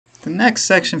The next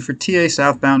section for TA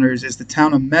southbounders is the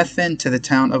town of Methven to the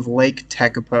town of Lake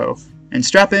Tekapo. And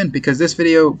strap in, because this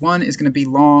video, one, is going to be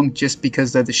long just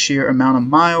because of the sheer amount of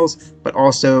miles, but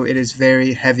also it is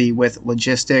very heavy with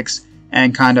logistics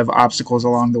and kind of obstacles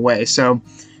along the way. So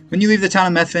when you leave the town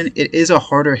of Methven, it is a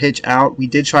harder hitch out. We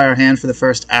did try our hand for the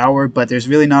first hour, but there's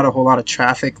really not a whole lot of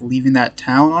traffic leaving that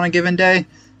town on a given day.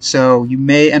 So you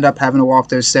may end up having to walk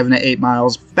those 7 to 8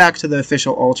 miles back to the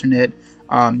official alternate.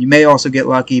 You may also get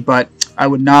lucky, but I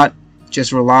would not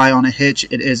just rely on a hitch.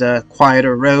 It is a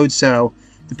quieter road, so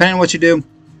depending on what you do,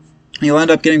 you'll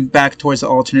end up getting back towards the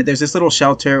alternate. There's this little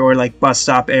shelter or like bus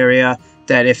stop area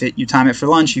that if you time it for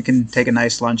lunch, you can take a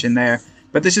nice lunch in there.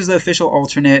 But this is the official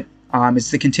alternate. It's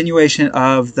the continuation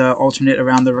of the alternate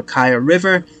around the Rakaya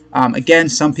River. Again,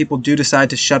 some people do decide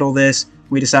to shuttle this.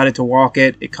 We decided to walk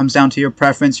it. It comes down to your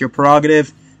preference, your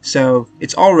prerogative. So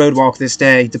it's all road walk this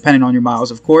day, depending on your miles,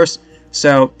 of course.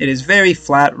 So it is very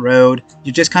flat road.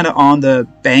 You're just kind of on the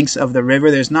banks of the river.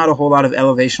 There's not a whole lot of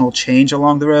elevational change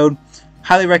along the road.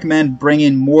 Highly recommend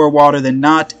bringing more water than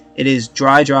not. It is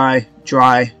dry, dry,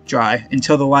 dry, dry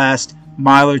until the last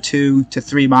mile or 2 to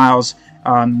 3 miles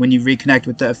when you reconnect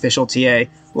with the official TA. A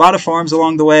lot of farms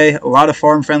along the way, a lot of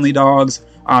farm-friendly dogs.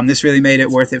 This really made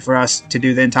it worth it for us to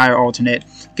do the entire alternate.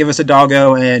 Give us a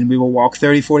doggo and we will walk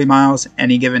 30-40 miles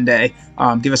any given day.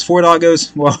 Give us 4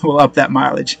 doggos, we'll up that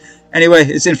mileage. Anyway,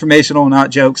 it's informational, not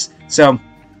jokes. So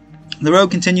the road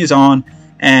continues on,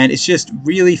 and it's just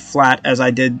really flat, as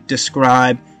I did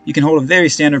describe. You can hold a very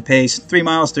standard pace, 3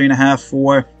 miles, 3.5,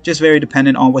 4, just very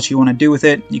dependent on what you want to do with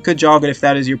it. You could jog it if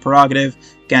that is your prerogative.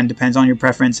 Again, depends on your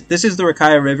preference. This is the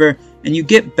Rakaya River, and you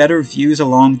get better views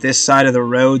along this side of the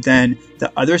road than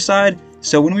the other side.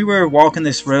 So when we were walking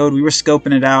this road, we were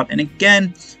scoping it out, and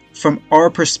again, from our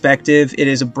perspective, it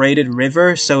is a braided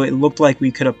river, so it looked like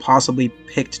we could have possibly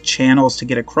picked channels to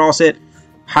get across it.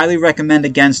 Highly recommend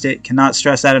against it. Cannot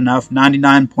stress that enough.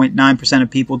 99.9% of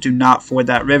people do not ford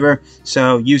that river,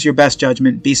 so use your best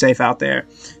judgment. Be safe out there.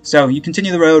 So you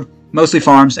continue the road, mostly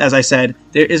farms, as I said.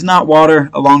 There is not water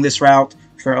along this route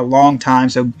for a long time,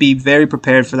 so be very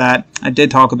prepared for that. I did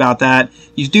talk about that.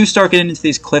 You do start getting into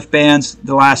these cliff bands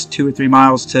the last 2 or 3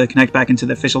 miles to connect back into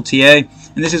the official TA,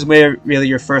 and this is where really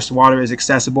your first water is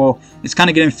accessible. It's kind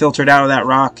of getting filtered out of that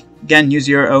rock. Again, use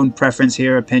your own preference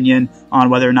here, opinion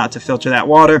on whether or not to filter that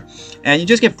water, and you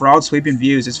just get broad sweeping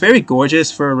views. It's very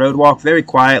gorgeous for a road walk, very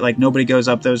quiet, like nobody goes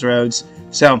up those roads.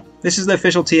 So this is the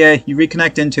official TA. You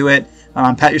reconnect into it.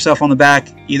 Pat yourself on the back.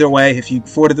 Either way, if you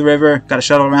forded the river, got a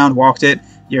shuttle around, walked it,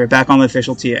 you're back on the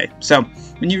official TA. So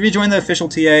when you rejoin the official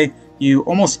TA, you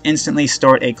almost instantly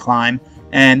start a climb,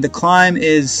 and the climb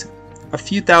is a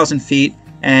few thousand feet,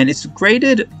 and it's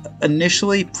graded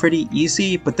initially pretty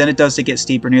easy, but then it does get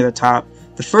steeper near the top.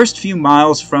 The first few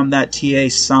miles from that TA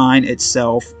sign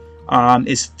itself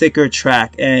is thicker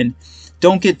track, and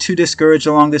don't get too discouraged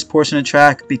along this portion of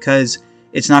track because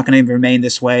it's not going to remain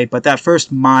this way. But that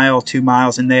first mile, 2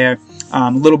 miles in there,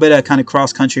 a little bit of kind of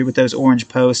cross country with those orange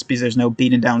posts because there's no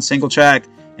beaten down single track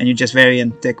and you're just very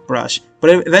in thick brush.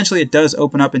 But eventually it does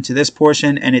open up into this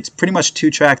portion, and it's pretty much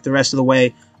 2-track the rest of the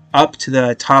way up to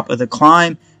the top of the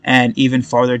climb and even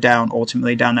farther down,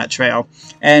 ultimately down that trail.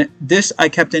 And this I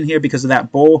kept in here because of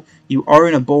that bull. You are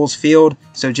in a bull's field,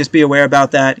 so just be aware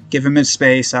about that. Give him his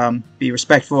space, be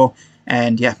respectful,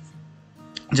 and yeah,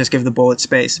 just give the bull its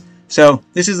space. So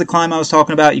this is the climb I was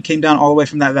talking about. You came down all the way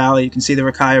from that valley. You can see the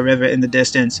Rakaya River in the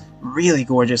distance. Really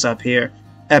gorgeous up here.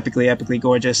 Epically, epically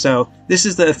gorgeous. So this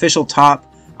is the official top.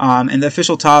 And the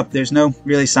official top, there's no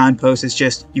really signpost. It's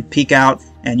just you peek out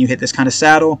and you hit this kind of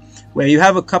saddle where you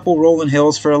have a couple rolling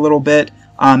hills for a little bit.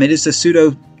 It is a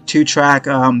pseudo 2-track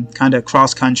kind of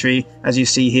cross country, as you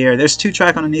see here. There's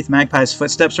 2-track underneath Magpie's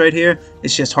footsteps right here.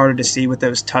 It's just harder to see with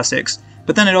those tussocks.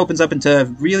 But then it opens up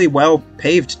into really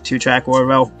well-paved 2-track, or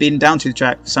well, beaten down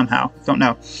 2-track somehow. Don't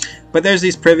know. But there's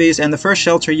these privies, and the first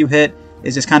shelter you hit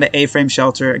is this kind of A-frame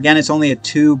shelter. Again, it's only a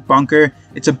 2 bunker.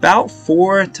 It's about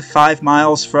 4 to 5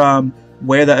 miles from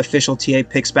where the official TA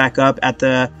picks back up at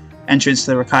the entrance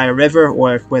to the Rakaya River,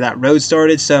 or where that road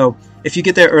started. So if you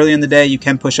get there early in the day, you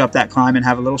can push up that climb and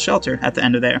have a little shelter at the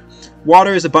end of there.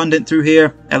 Water is abundant through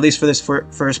here, at least for this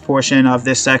first portion of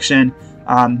this section.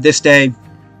 This day,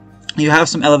 you have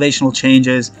some elevational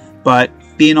changes, but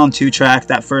being on 2-track,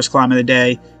 that first climb of the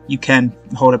day, you can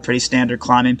hold a pretty standard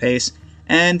climbing pace.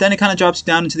 And then it kind of drops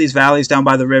down into these valleys down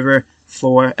by the river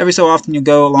floor. Every so often you'll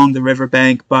go along the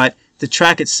riverbank, but the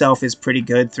track itself is pretty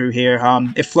good through here.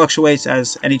 It fluctuates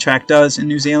as any track does in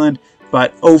New Zealand,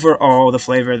 but overall the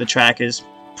flavor of the track is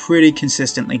pretty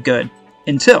consistently good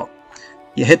until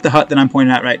you hit the hut that I'm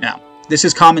pointing at right now. This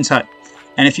is Common's hut.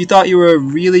 And if you thought you were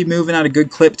really moving at a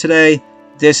good clip today,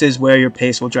 this is where your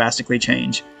pace will drastically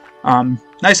change.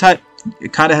 Nice hut.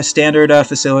 It kind of has standard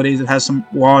facilities. It has some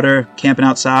water, camping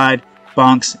outside,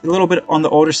 bunks. A little bit on the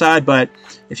older side, but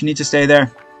if you need to stay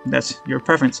there, that's your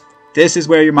preference. This is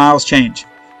where your miles change.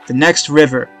 The next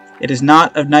river. It is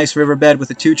not a nice riverbed with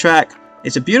a 2-track.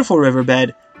 It's a beautiful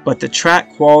riverbed, but the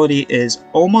track quality is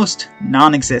almost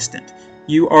non-existent.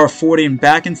 You are fording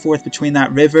back and forth between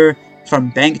that river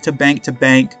from bank to bank to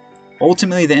bank,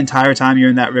 ultimately the entire time you're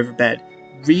in that riverbed.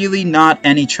 Really not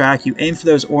any track. You aim for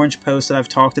those orange posts that I've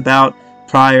talked about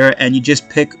prior, and you just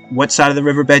pick what side of the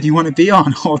riverbed you want to be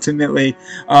on, ultimately.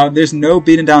 There's no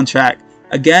beaten down track.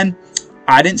 Again,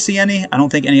 I didn't see any. I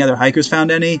don't think any other hikers found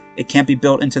any. It can't be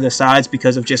built into the sides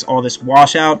because of just all this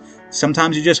washout.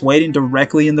 Sometimes you're just wading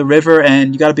directly in the river,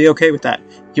 and you got to be okay with that.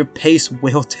 Your pace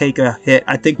will take a hit.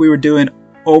 I think we were doing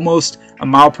almost a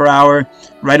mile per hour,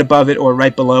 right above it or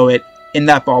right below it, in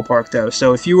that ballpark though.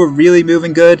 So if you were really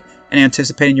moving good and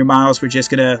anticipating your miles were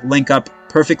just going to link up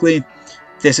perfectly,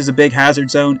 this is a big hazard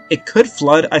zone. It could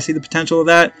flood. I see the potential of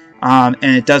that. And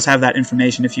it does have that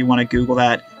information if you want to Google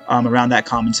that around that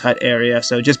Commons Hut area.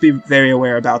 So just be very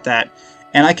aware about that.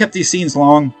 And I kept these scenes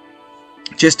long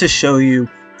just to show you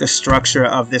the structure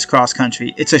of this cross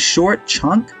country. It's a short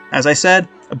chunk, as I said,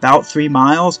 about 3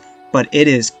 miles, but it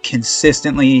is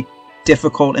consistently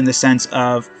difficult in the sense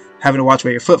of having to watch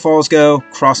where your footfalls go,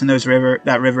 crossing that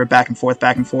river back and forth,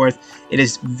 back and forth. It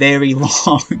is very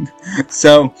long.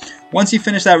 So once you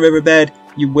finish that riverbed,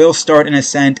 you will start an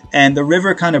ascent, and the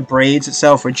river kind of braids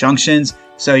itself for junctions.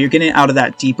 So you're getting out of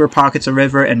that deeper pockets of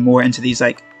river and more into these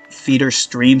like feeder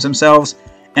streams themselves.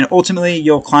 And ultimately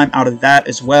you'll climb out of that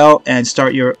as well and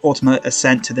start your ultimate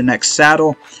ascent to the next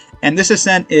saddle. And this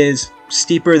ascent is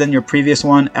steeper than your previous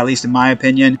one, at least in my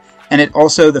opinion. And it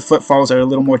also, the footfalls are a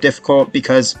little more difficult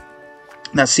because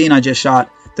that scene I just shot,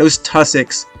 those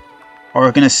tussocks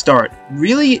are going to start.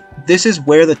 Really, this is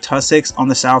where the tussocks on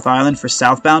the South Island for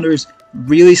southbounders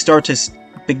really start to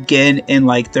begin in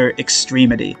like their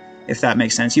extremity, if that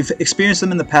makes sense. You've experienced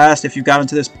them in the past if you've gotten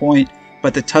to this point,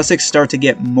 but the tussocks start to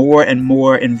get more and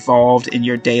more involved in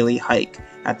your daily hike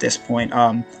at this point,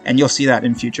 and you'll see that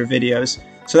in future videos.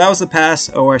 So that was the pass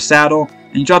or saddle,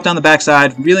 and you drop down the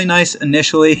backside. Really nice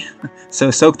initially,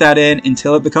 so soak that in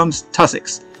until it becomes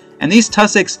tussocks. And these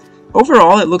tussocks,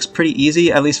 overall it looks pretty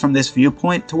easy, at least from this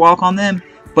viewpoint, to walk on them,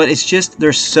 but it's just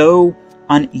they're so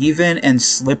uneven and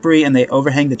slippery, and they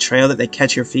overhang the trail that they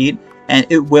catch your feet, and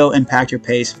it will impact your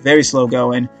pace. Very slow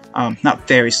going, not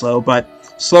very slow, but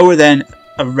slower than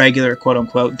a regular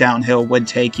quote-unquote downhill would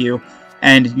take you,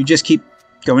 and you just keep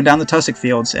going down the tussock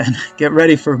fields and get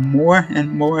ready for more and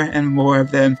more and more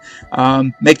of them.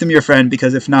 Make them your friend,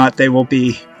 because if not, they will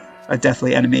be a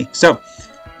deathly enemy. So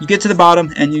you get to the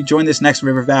bottom and you join this next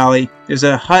river valley. There's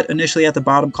a hut initially at the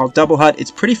bottom called Double Hut.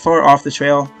 It's pretty far off the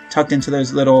trail, tucked into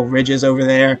those little ridges over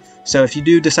there. So if you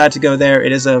do decide to go there,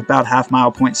 it is about half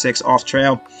mile, 0.6 off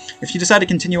trail. If you decide to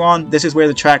continue on, this is where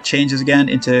the track changes again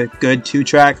into good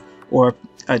 2-track, or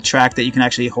a track that you can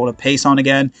actually hold a pace on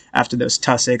again after those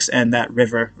tussocks and that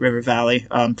river valley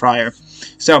prior.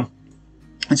 So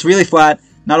it's really flat,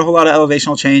 not a whole lot of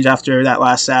elevational change after that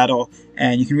last saddle,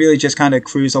 and you can really just kind of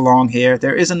cruise along here.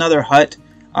 There is another hut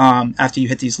after you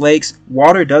hit these lakes.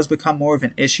 Water does become more of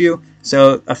an issue,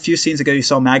 so a few scenes ago you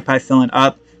saw Magpie filling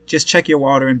up. Just check your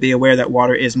water and be aware that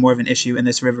water is more of an issue in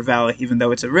this river valley. Even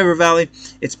though it's a river valley,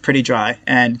 it's pretty dry,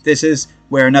 and this is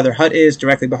where another hut is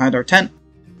directly behind our tent.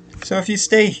 So if you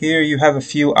stay here, you have a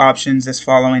few options this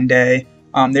following day.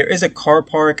 There is a car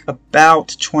park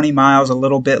about 20 miles, a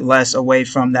little bit less away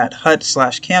from that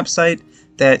hut/campsite,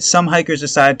 that some hikers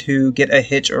decide to get a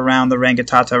hitch around the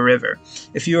Rangitata River.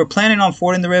 If you are planning on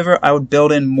fording the river, I would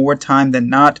build in more time than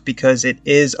not, because it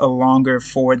is a longer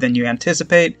ford than you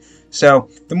anticipate. So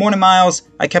the morning miles,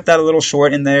 I kept that a little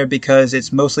short in there because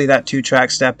it's mostly that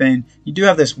 2-track stepping. You do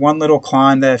have this one little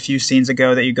climb that a few scenes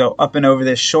ago that you go up and over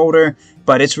this shoulder,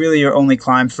 but it's really your only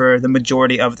climb for the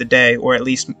majority of the day, or at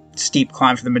least steep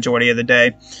climb for the majority of the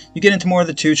day. You get into more of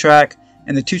the 2-track,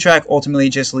 and the 2-track ultimately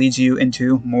just leads you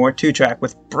into more 2-track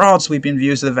with broad sweeping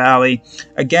views of the valley.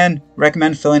 Again,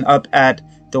 recommend filling up at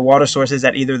the water sources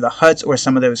at either the huts or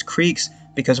some of those creeks,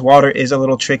 because water is a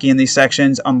little tricky in these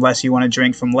sections unless you want to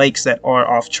drink from lakes that are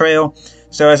off trail.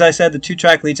 So as I said, the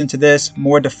 2-track leads into this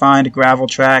more defined gravel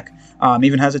track,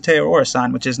 even has a Araroa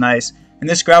sign, which is nice. And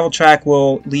this gravel track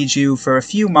will lead you for a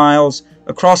few miles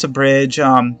across a bridge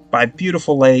by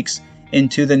beautiful lakes,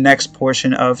 into the next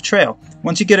portion of trail.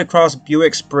 Once you get across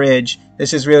Buick's Bridge,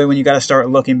 this is really when you got to start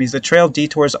looking, because the trail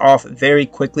detours off very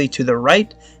quickly to the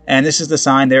right, and this is the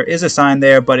sign. There is a sign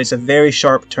there, but it's a very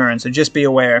sharp turn, so just be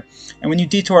aware. And when you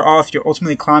detour off, you're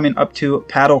ultimately climbing up to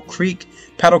Paddle Creek.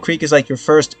 Paddle Creek is like your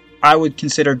first, I would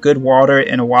consider, good water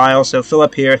in a while, so fill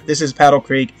up here. This is Paddle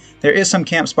Creek. There is some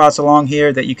camp spots along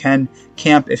here that you can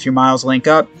camp if your miles link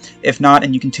up. If not,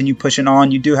 and you continue pushing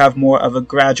on, you do have more of a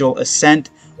gradual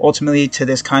ascent, ultimately to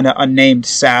this kind of unnamed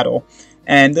saddle.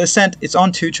 And the ascent, it's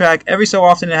on 2-track. Every so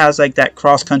often it has like that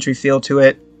cross-country feel to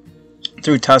it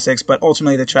through tussocks, but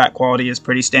ultimately the track quality is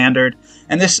pretty standard.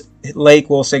 And this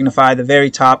lake will signify the very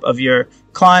top of your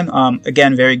climb.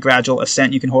 Again, very gradual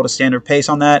ascent. You can hold a standard pace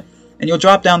on that. And you'll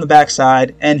drop down the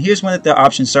backside, and here's when the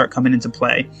options start coming into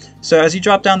play. So as you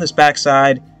drop down this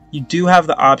backside, you do have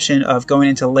the option of going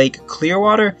into Lake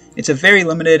Clearwater. It's a very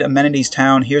limited amenities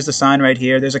town. Here's the sign right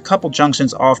here. There's a couple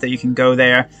junctions off that you can go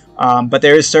there, but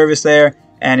there is service there,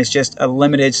 and it's just a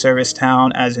limited service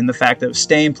town, as in the fact of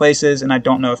staying places, and I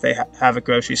don't know if they have a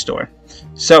grocery store.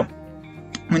 So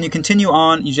when you continue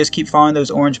on, you just keep following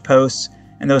those orange posts,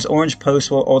 and those orange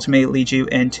posts will ultimately lead you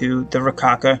into the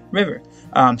Rakaka River.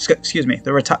 Excuse me,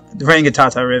 the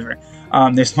Rangitata River.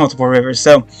 There's multiple rivers.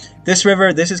 So this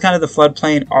river, this is kind of the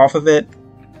floodplain off of it.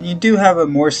 You do have a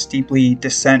more steeply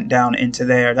descent down into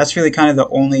there. That's really kind of the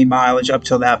only mileage up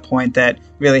till that point that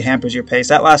really hampers your pace.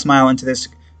 That last mile into this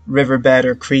riverbed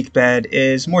or creek bed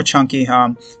is more chunky,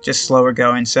 just slower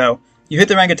going. So you hit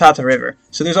the Rangitata River.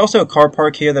 So there's also a car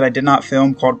park here that I did not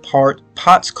film called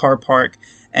Potts Car Park.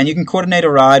 And you can coordinate a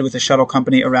ride with a shuttle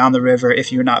company around the river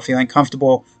if you're not feeling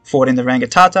comfortable fording the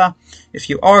Rangitata. If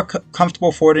you are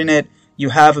comfortable fording it,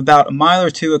 you have about a mile or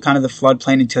two of kind of the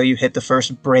floodplain until you hit the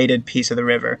first braided piece of the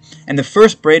river. And the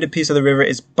first braided piece of the river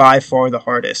is by far the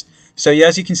hardest. So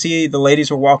as you can see, the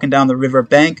ladies were walking down the river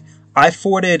bank. I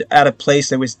forded at a place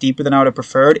that was deeper than I would have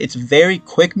preferred. It's very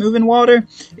quick moving water.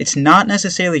 It's not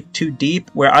necessarily too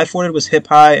deep. Where I forded was hip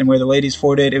high, and where the ladies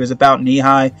forded, it was about knee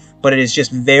high, but it is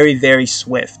just very, very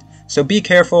swift. So be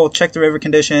careful, check the river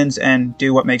conditions, and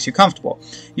do what makes you comfortable.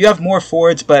 You have more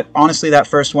fords, but honestly that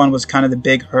first one was kind of the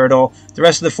big hurdle. The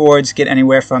rest of the fords get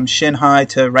anywhere from shin high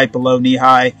to right below knee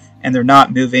high, and they're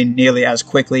not moving nearly as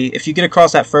quickly. If you get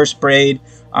across that first braid,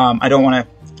 I don't want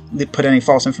to put any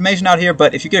false information out here,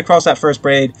 but if you get across that first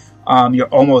braid, you're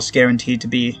almost guaranteed to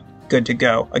be good to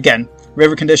go. Again,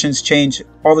 river conditions change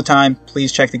all the time.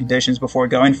 Please check the conditions before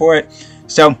going for it.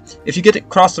 So if you get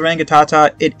across the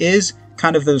Rangitata, it is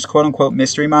kind of those quote-unquote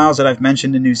mystery miles that I've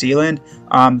mentioned in New Zealand.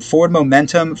 Forward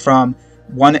momentum from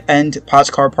one end, Potts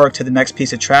Car Park, to the next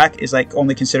piece of track is like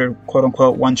only considered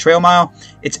quote-unquote 1 trail mile.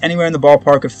 It's anywhere in the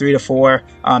ballpark of 3 to 4.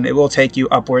 It will take you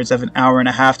upwards of an hour and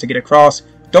a half to get across.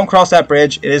 Don't cross that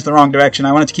bridge. It is the wrong direction.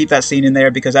 I wanted to keep that scene in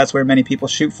there because that's where many people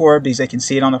shoot for, because they can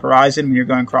see it on the horizon when you're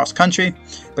going cross country.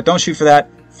 But don't shoot for that.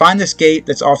 Find this gate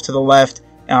that's off to the left.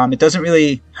 It doesn't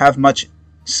really have much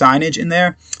signage in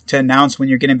there to announce when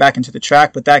you're getting back into the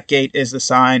track, but that gate is the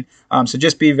sign. So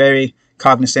just be very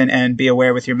cognizant and be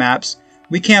aware with your maps.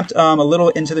 We camped a little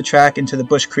into the track, into the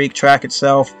Bush Creek track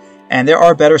itself. And there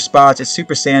are better spots. It's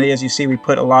super sandy. As you see, we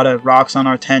put a lot of rocks on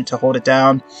our tent to hold it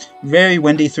down. Very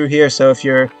windy through here, so if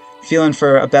you're feeling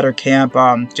for a better camp,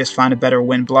 just find a better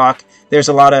wind block. There's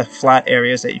a lot of flat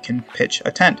areas that you can pitch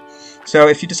a tent. So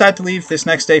if you decide to leave this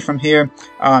next day from here,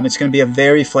 it's going to be a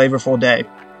very flavorful day.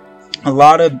 A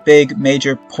lot of big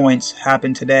major points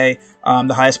happen today.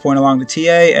 The highest point along the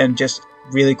TA, and just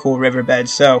really cool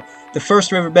riverbeds. So the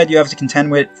first riverbed you have to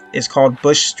contend with is called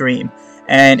Bush Stream.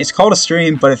 And it's called a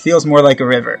stream, but it feels more like a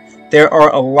river. There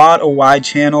are a lot of wide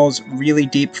channels, really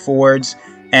deep fords,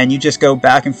 and you just go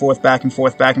back and forth, back and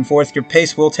forth, back and forth. Your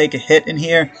pace will take a hit in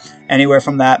here, anywhere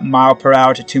from that mile per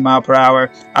hour to 2 miles per hour.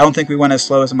 I don't think we went as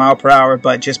slow as a mile per hour,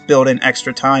 but just build in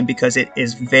extra time because it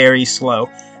is very slow.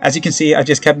 As you can see, I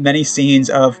just kept many scenes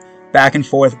of back and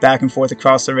forth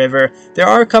across the river. There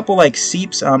are a couple like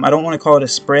seeps. I don't want to call it a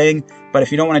spring, but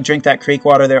if you don't want to drink that creek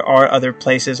water, there are other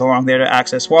places along there to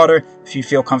access water. If you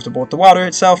feel comfortable with the water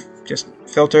itself, just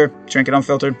filter, drink it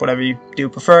unfiltered, whatever you do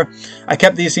prefer. I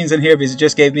kept these scenes in here because it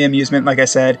just gave me amusement, like I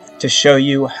said, to show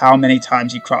you how many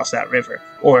times you cross that river,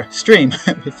 or stream.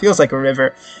 It feels like a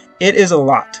river. It is a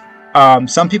lot.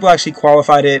 Some people actually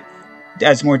qualified it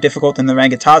as more difficult than the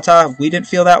Rangitata. We didn't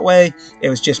feel that way. It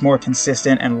was just more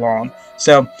consistent and long.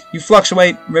 So you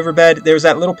fluctuate riverbed. There's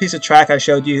that little piece of track I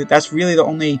showed you. That's really the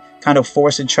only kind of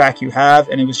forested track you have,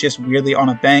 and it was just weirdly on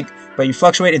a bank, but you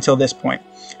fluctuate until this point.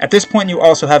 At this point, you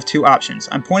also have 2 options.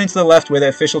 I'm pointing to the left where the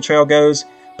official trail goes,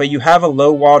 but you have a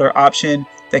low water option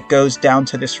that goes down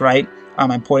to this right.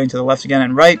 I'm pointing to the left again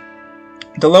and right.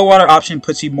 The low water option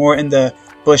puts you more in the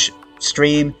bush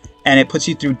stream, and it puts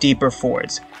you through deeper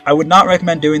fords. I would not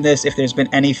recommend doing this if there's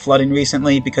been any flooding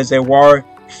recently, because there were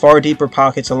far deeper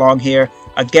pockets along here.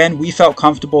 Again, we felt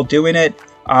comfortable doing it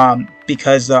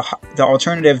because the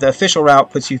alternative, the official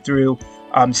route, puts you through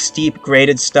steep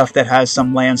graded stuff that has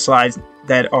some landslides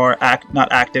that are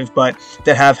not active, but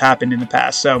that have happened in the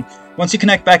past. So once you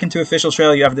connect back into official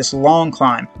trail, you have this long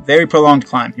climb, very prolonged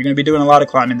climb. You're going to be doing a lot of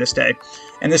climbing this day.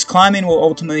 And this climbing will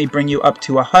ultimately bring you up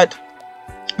to a hut.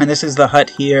 And this is the hut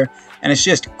here. And it's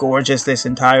just gorgeous this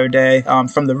entire day.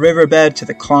 From the riverbed to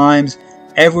the climbs,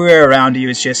 everywhere around you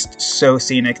is just so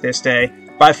scenic this day.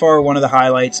 By far, one of the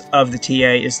highlights of the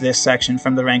TA is this section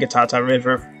from the Rangitata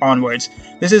River onwards.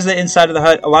 This is the inside of the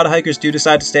hut. A lot of hikers do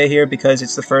decide to stay here because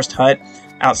it's the first hut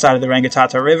outside of the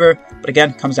Rangitata River. But again,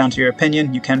 it comes down to your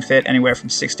opinion. You can fit anywhere from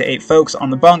 6 to 8 folks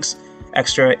on the bunks,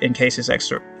 extra in case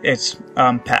it's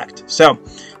packed. So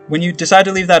when you decide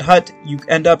to leave that hut, you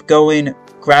end up going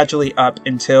gradually up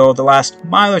until the last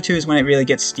mile or two is when it really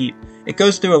gets steep. It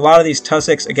goes through a lot of these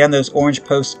tussocks. Again, those orange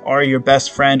posts are your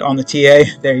best friend on the TA.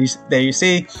 There you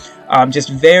see. Just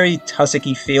very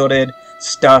tussocky fielded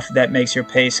stuff that makes your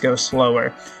pace go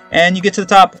slower. And you get to the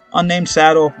top, unnamed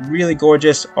saddle, really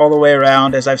gorgeous all the way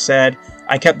around. As I've said,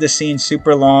 I kept this scene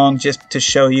super long just to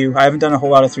show you. I haven't done a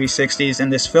whole lot of 360s in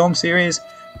this film series,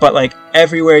 but like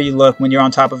everywhere you look when you're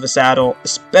on top of a saddle,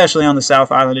 especially on the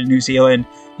South Island of New Zealand,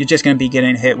 you're just going to be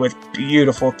getting hit with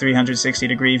beautiful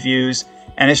 360-degree views.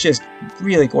 And it's just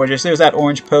really gorgeous. There's that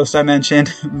orange post I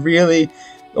mentioned. Really,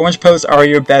 orange posts are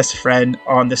your best friend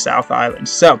on the South Island.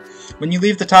 So when you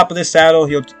leave the top of this saddle,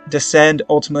 you'll descend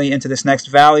ultimately into this next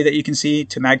valley that you can see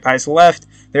to Magpie's left.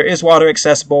 There is water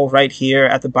accessible right here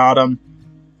at the bottom.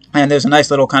 And there's a nice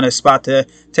little kind of spot to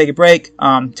take a break,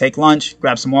 take lunch,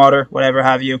 grab some water, whatever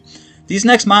have you. These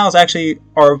next miles actually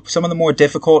are some of the more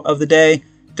difficult of the day.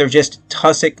 They're just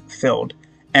tussock filled.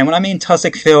 And when I mean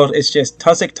tussock filled, it's just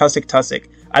tussock, tussock, tussock.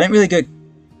 I didn't really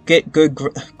get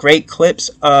great clips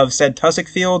of said tussock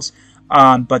fields,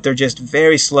 but they're just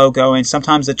very slow going.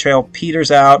 Sometimes the trail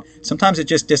peters out. Sometimes it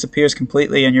just disappears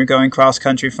completely and you're going cross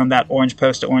country from that orange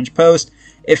post to orange post.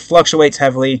 It fluctuates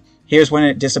heavily. Here's when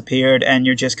it disappeared and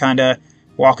you're just kind of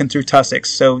walking through tussocks.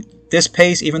 So this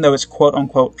pace, even though it's quote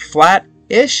unquote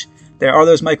flat-ish, there are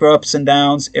those micro ups and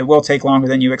downs. It will take longer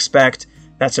than you expect.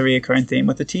 That's a reoccurring theme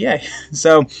with the TA.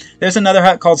 So there's another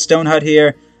hut called Stone Hut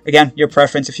here. Again, your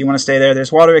preference if you want to stay there.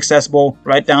 There's water accessible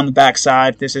right down the back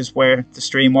side. This is where the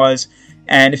stream was.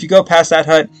 And if you go past that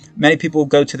hut, many people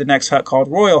go to the next hut called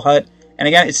Royal Hut. And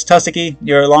again, it's tussocky.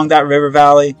 You're along that river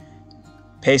valley.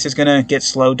 Pace is going to get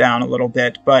slowed down a little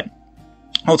bit, but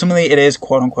ultimately it is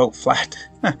quote unquote flat.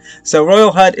 So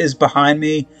Royal Hut is behind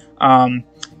me.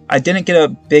 I didn't get a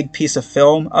big piece of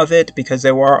film of it because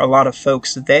there were a lot of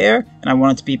folks there and I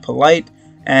wanted to be polite,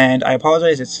 and I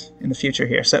apologize, it's in the future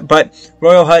here. But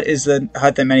Royal Hut is the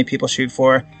hut that many people shoot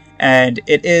for, and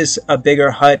it is a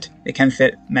bigger hut. It can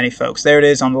fit many folks. There it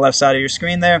is on the left side of your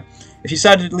screen there. If you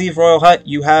decided to leave Royal Hut,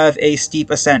 you have a steep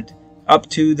ascent up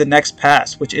to the next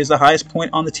pass, which is the highest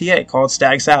point on the TA, called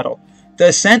Stag Saddle. The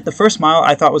ascent, the first mile,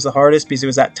 I thought was the hardest because it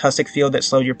was that tussock field that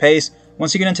slowed your pace.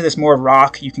 Once you get into this more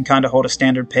rock, you can kind of hold a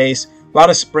standard pace. A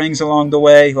lot of springs along the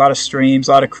way, a lot of streams,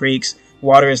 a lot of creeks.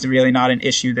 Water is really not an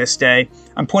issue this day.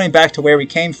 I'm pointing back to where we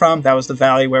came from. That was the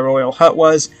valley where Royal Hut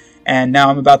was. And now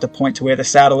I'm about to point to where the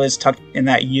saddle is, tucked in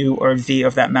that U or V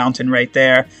of that mountain right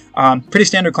there. Pretty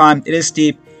standard climb. It is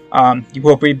steep. You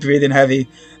will be breathing heavy.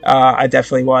 I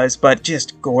definitely was, but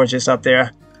just gorgeous up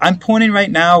there. I'm pointing right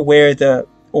now where the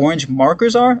orange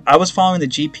markers are. I was following the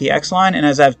GPX line, and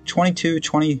as I've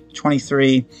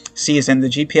 2023 season, the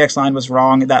GPX line was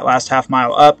wrong that last half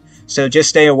mile up. So just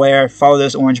stay aware, follow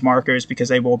those orange markers because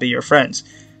they will be your friends.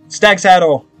 Stag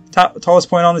Saddle, tallest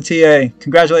point on the TA.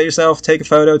 Congratulate yourself, take a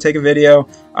photo, take a video.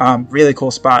 Really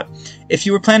cool spot. If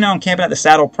you were planning on camping at the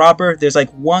saddle proper, there's like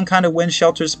one kind of wind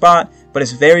shelter spot, but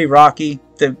it's very rocky.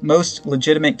 The most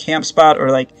legitimate camp spot, or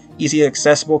like easy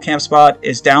accessible camp spot,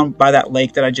 is down by that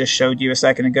lake that I just showed you a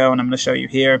second ago, and I'm going to show you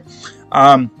here.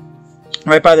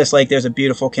 Right by this lake, there's a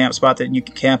beautiful camp spot that you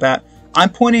can camp at. I'm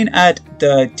pointing at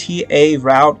the TA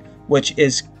route, which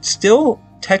is still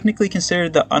technically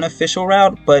considered the unofficial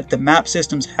route, but the map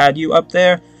systems had you up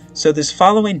there. So this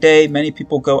following day, many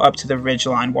people go up to the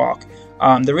Ridgeline Walk.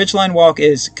 The Ridgeline Walk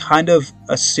is kind of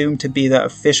assumed to be the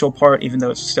official part, even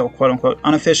though it's still quote-unquote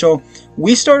unofficial.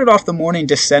 We started off the morning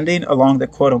descending along the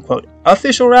quote-unquote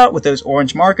official route with those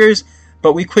orange markers,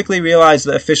 but we quickly realized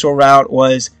the official route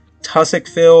was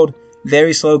tussock-filled,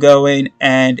 very slow going,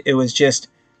 and it was just,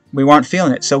 we weren't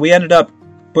feeling it. So we ended up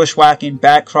bushwhacking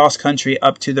back cross-country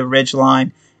up to the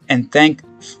Ridgeline, and thank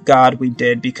God we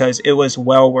did, because it was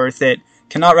well worth it.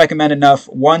 Cannot recommend enough.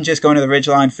 One, just going to the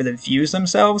ridgeline for the views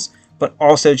themselves, but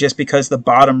also just because the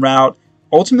bottom route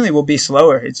ultimately will be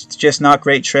slower. It's just not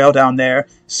great trail down there.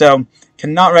 So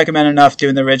cannot recommend enough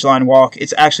doing the ridgeline walk.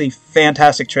 It's actually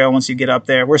fantastic trail once you get up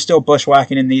there. We're still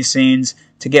bushwhacking in these scenes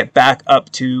to get back up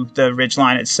to the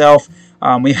ridgeline itself.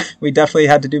 We definitely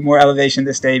had to do more elevation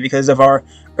this day because of our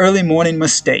early morning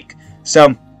mistake.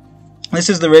 So this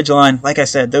is the ridgeline. Like I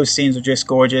said, those scenes are just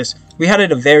gorgeous. We had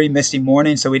it a very misty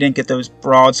morning, so we didn't get those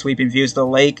broad sweeping views of the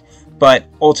lake, but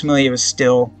ultimately it was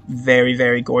still very,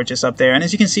 very gorgeous up there. And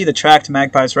as you can see, the track to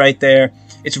Magpie is right there.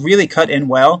 It's really cut in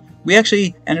well. We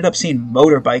actually ended up seeing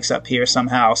motorbikes up here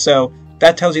somehow, so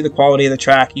that tells you the quality of the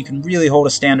track. You can really hold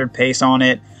a standard pace on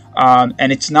it,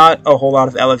 and it's not a whole lot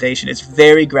of elevation. It's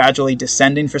very gradually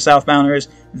descending for southbounders,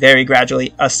 very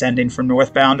gradually ascending for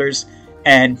northbounders.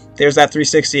 And there's that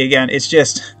 360 again. It's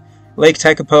just Lake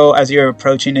Tekapo, as you're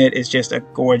approaching it, is just a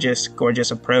gorgeous, gorgeous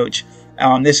approach.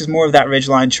 This is more of that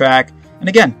ridgeline track. And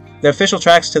again, the official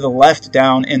track's to the left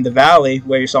down in the valley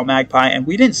where you saw Magpie, and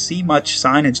we didn't see much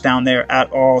signage down there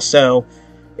at all. So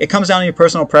it comes down to your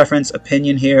personal preference,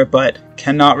 opinion here, but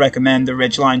cannot recommend the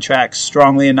ridgeline track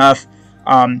strongly enough.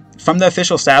 From the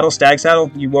official saddle, Stag Saddle,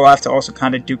 you will have to also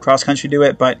kind of do cross-country to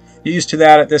it, but you're used to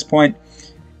that at this point.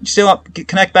 You still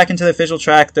connect back into the official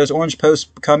track. Those orange posts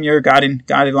become your guided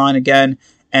line again,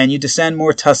 and you descend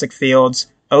more tussock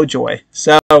fields. Oh joy.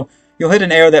 So you'll hit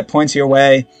an arrow that points your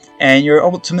way, and you're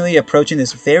ultimately approaching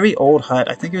this very old hut.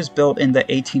 I think it was built in the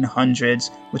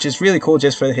 1800s, which is really cool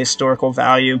just for the historical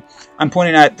value. I'm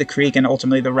pointing at the creek and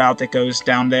ultimately the route that goes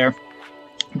down there.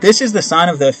 This is the sign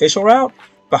of the official route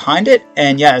behind it,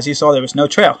 and yeah, as you saw, there was no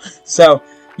trail. So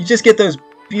you just get those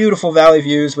beautiful valley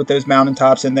views with those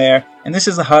mountaintops in there. And this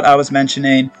is the hut I was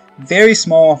mentioning. Very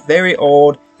small, very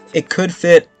old. It could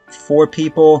fit 4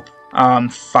 people,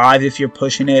 5 if you're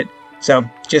pushing it. So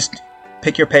just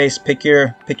pick your pace, pick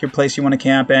your place you want to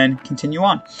camp and continue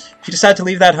on. If you decide to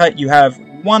leave that hut, you have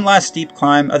one last steep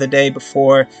climb of the day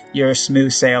before you're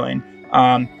smooth sailing.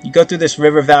 You go through this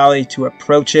river valley to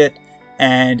approach it,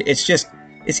 and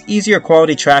it's easier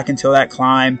quality track until that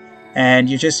climb, and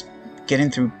you're just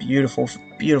getting through beautiful,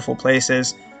 beautiful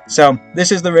places. So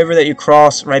this is the river that you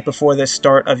cross right before the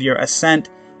start of your ascent,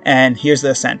 and here's the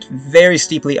ascent. Very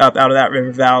steeply up out of that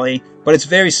river valley, but it's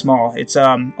very small. It's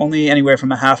only anywhere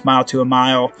from a half mile to a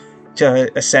mile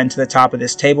to ascend to the top of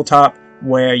this tabletop,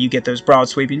 where you get those broad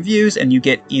sweeping views and you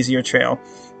get easier trail.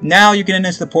 Now you get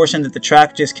into the portion that the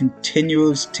track just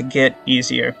continues to get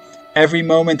easier. Every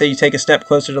moment that you take a step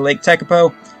closer to Lake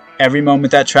Tekapo, every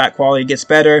moment that track quality gets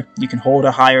better, you can hold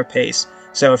a higher pace.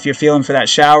 So if you're feeling for that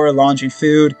shower, laundry,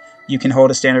 food, you can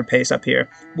hold a standard pace up here.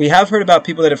 We have heard about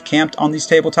people that have camped on these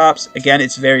tabletops. Again,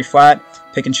 it's very flat.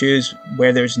 Pick and choose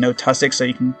where there's no tussock so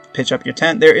you can pitch up your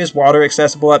tent. There is water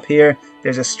accessible up here.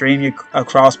 There's a stream you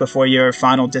cross before your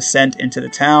final descent into the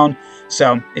town.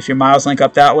 So if your miles link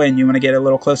up that way and you want to get a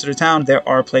little closer to town, there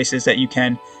are places that you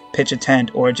can pitch a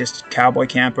tent or just cowboy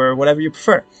camp or whatever you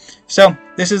prefer. So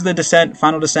this is the descent,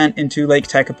 final descent into Lake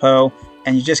Tekapo,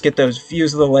 and you just get those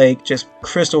views of the lake, just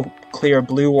crystal clear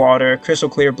blue water, crystal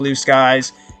clear blue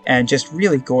skies, and just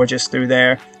really gorgeous through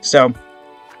there. So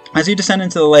as you descend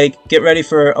into the lake, get ready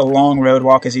for a long road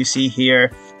walk as you see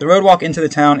here. The road walk into the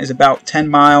town is about 10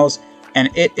 miles, and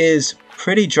it is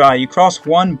pretty dry. You cross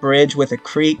one bridge with a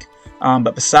creek,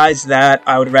 but besides that,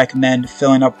 I would recommend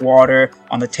filling up water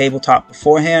on the tabletop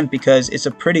beforehand because it's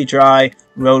a pretty dry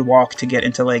road walk to get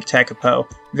into Lake Tekapo.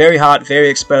 Very hot, very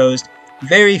exposed,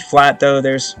 very flat though.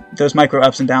 There's those micro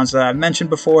ups and downs that I've mentioned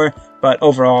before, but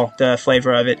overall the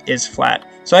flavor of it is flat.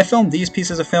 So I filmed these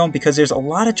pieces of film because there's a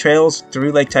lot of trails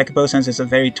through Lake Tekapo since it's a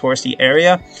very touristy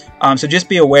area. So just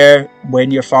be aware when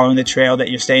you're following the trail that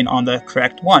you're staying on the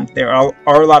correct one. There are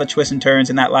a lot of twists and turns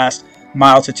in that last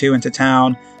mile to 2 into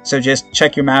town. So just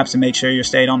check your maps and make sure you're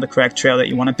staying on the correct trail that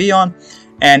you want to be on.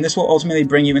 And this will ultimately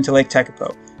bring you into Lake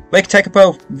Tekapo. Lake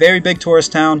Tekapo, very big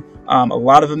tourist town, a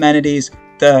lot of amenities.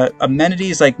 The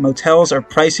amenities like motels are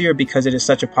pricier because it is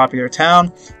such a popular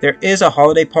town. There is a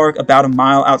holiday park about a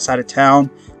mile outside of town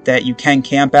that you can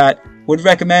camp at. Would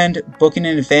recommend booking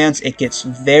in advance. It gets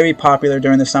very popular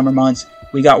during the summer months.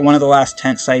 We got one of the last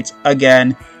tent sites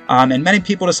again. And many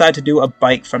people decide to do a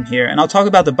bike from here. And I'll talk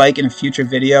about the bike in a future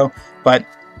video, but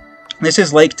this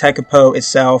is Lake Tekapo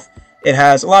itself. It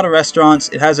has a lot of restaurants.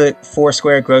 It has a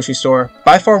 4-square grocery store.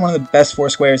 By far one of the best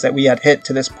 4 squares that we had hit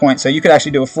to this point. So you could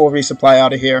actually do a full resupply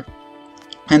out of here.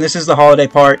 And this is the holiday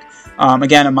park.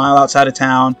 Again, a mile outside of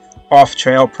town, off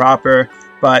trail proper.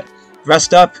 But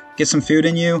rest up, get some food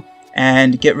in you,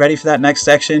 and get ready for that next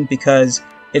section because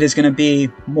it is going to be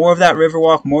more of that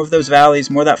riverwalk, more of those valleys,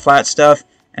 more of that flat stuff,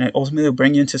 and it ultimately will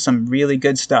bring you into some really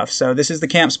good stuff. So this is the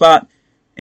camp spot.